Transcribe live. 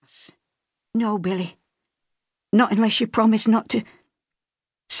No, Billy. Not unless you promise not to...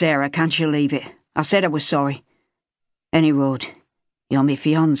 Sarah, can't you leave it? I said I was sorry. Any road, you're me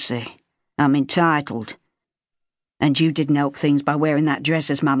fiancé. I'm entitled. And you didn't help things by wearing that dress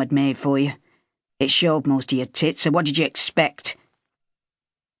as Mum had made for you. It showed most of your tits, so what did you expect?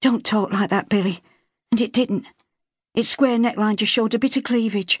 Don't talk like that, Billy. And it didn't. Its square neckline just showed a bit of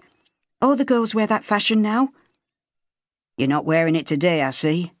cleavage. All the girls wear that fashion now. You're not wearing it today, I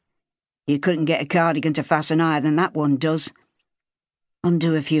see. You couldn't get a cardigan to fasten higher than that one does.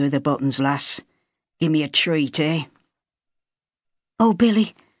 Undo a few of the buttons, lass. Give me a treat, eh? Oh,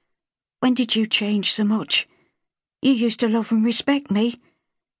 Billy, when did you change so much? You used to love and respect me.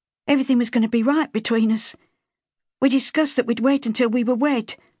 Everything was going to be right between us. We discussed that we'd wait until we were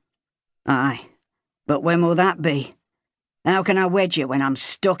wed. Aye, but when will that be? How can I wed you when I'm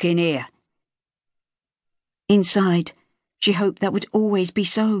stuck in here? Inside, she hoped that would always be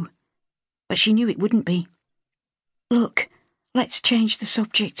so, but she knew it wouldn't be. Look, let's change the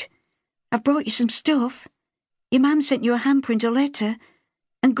subject. I've brought you some stuff. Your Mam sent you a hamper and a letter,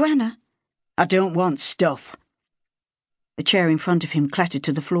 and Granna... I don't want stuff. The chair in front of him clattered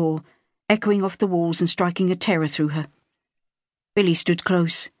to the floor, echoing off the walls and striking a terror through her. Billy stood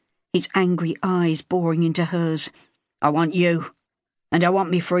close, his angry eyes boring into hers. I want you, and I want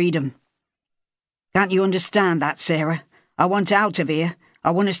me freedom. Can't you understand that, Sarah? I want out of here.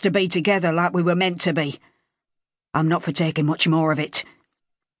 I want us to be together like we were meant to be. I'm not for taking much more of it.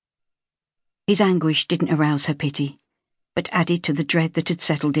 His anguish didn't arouse her pity, but added to the dread that had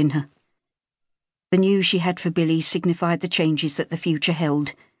settled in her. The news she had for Billy signified the changes that the future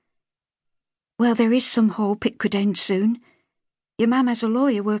held. Well, there is some hope it could end soon. Your Mam has a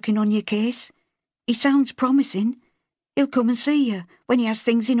lawyer working on your case. He sounds promising. He'll come and see you when he has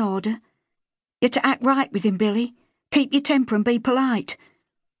things in order. You're to act right with him, Billy. Keep your temper and be polite.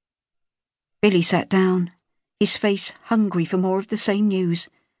 Billy sat down, his face hungry for more of the same news.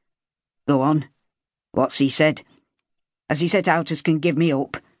 Go on. What's he said? Has he set out as can give me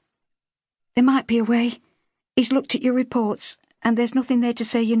up? There might be a way. He's looked at your reports, and there's nothing there to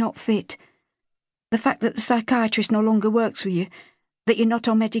say you're not fit. The fact that the psychiatrist no longer works with you, that you're not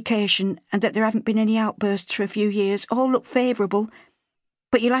on medication, and that there haven't been any outbursts for a few years, all look favourable.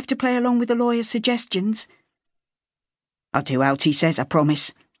 But you'll have to play along with the lawyer's suggestions. I'll do out, he says, I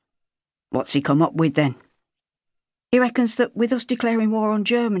promise. What's he come up with, then? He reckons that with us declaring war on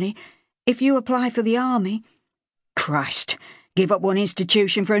Germany, if you apply for the army... Christ, give up one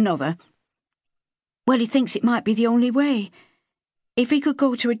institution for another? Well, he thinks it might be the only way. If he could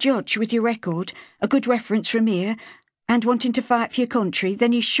go to a judge with your record, a good reference from here, and wanting to fight for your country,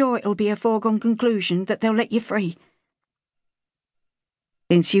 then he's sure it'll be a foregone conclusion that they'll let you free.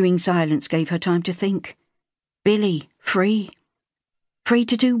 The ensuing silence gave her time to think. Billy, free? Free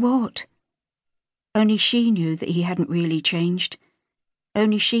to do what? Only she knew that he hadn't really changed.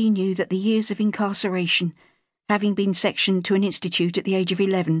 Only she knew that the years of incarceration, having been sectioned to an institute at the age of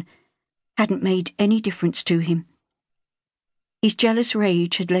 11, hadn't made any difference to him. His jealous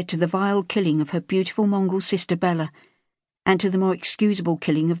rage had led to the vile killing of her beautiful Mongol sister Bella, and to the more excusable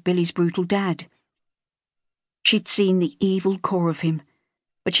killing of Billy's brutal dad. She'd seen the evil core of him,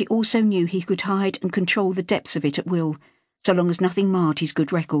 but she also knew he could hide and control the depths of it at will, so long as nothing marred his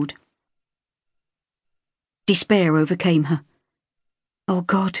good record. Despair overcame her. Oh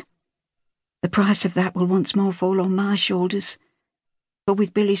God, the price of that will once more fall on my shoulders. But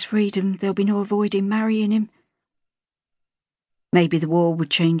with Billy's freedom, there'll be no avoiding marrying him. Maybe the war would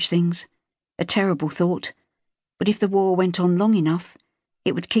change things. A terrible thought. But if the war went on long enough,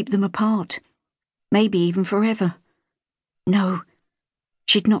 it would keep them apart. Maybe even forever. No,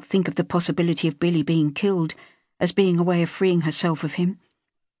 she'd not think of the possibility of Billy being killed as being a way of freeing herself of him,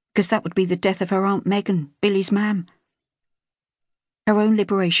 because that would be the death of her Aunt Megan, Billy's mam. Her own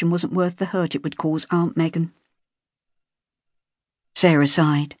liberation wasn't worth the hurt it would cause Aunt Megan. Sarah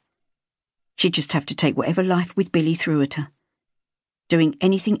sighed. She'd just have to take whatever life with Billy threw at her. Doing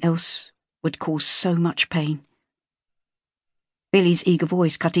anything else would cause so much pain. Billy's eager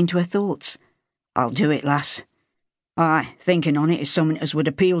voice cut into her thoughts. I'll do it, lass. Aye, thinking on it is something as would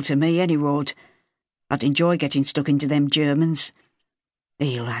appeal to me, any road. I'd enjoy getting stuck into them Germans.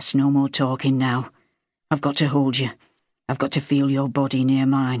 Hey, lass, no more talking now. I've got to hold you. I've got to feel your body near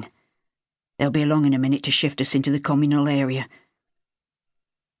mine. They'll be along in a minute to shift us into the communal area.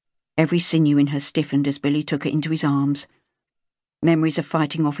 Every sinew in her stiffened as Billy took her into his arms. Memories of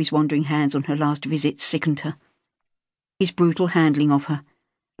fighting off his wandering hands on her last visit sickened her. His brutal handling of her,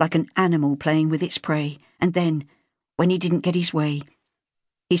 like an animal playing with its prey, and then, when he didn't get his way,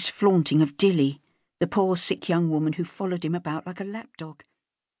 his flaunting of Dilly, the poor sick young woman who followed him about like a lapdog.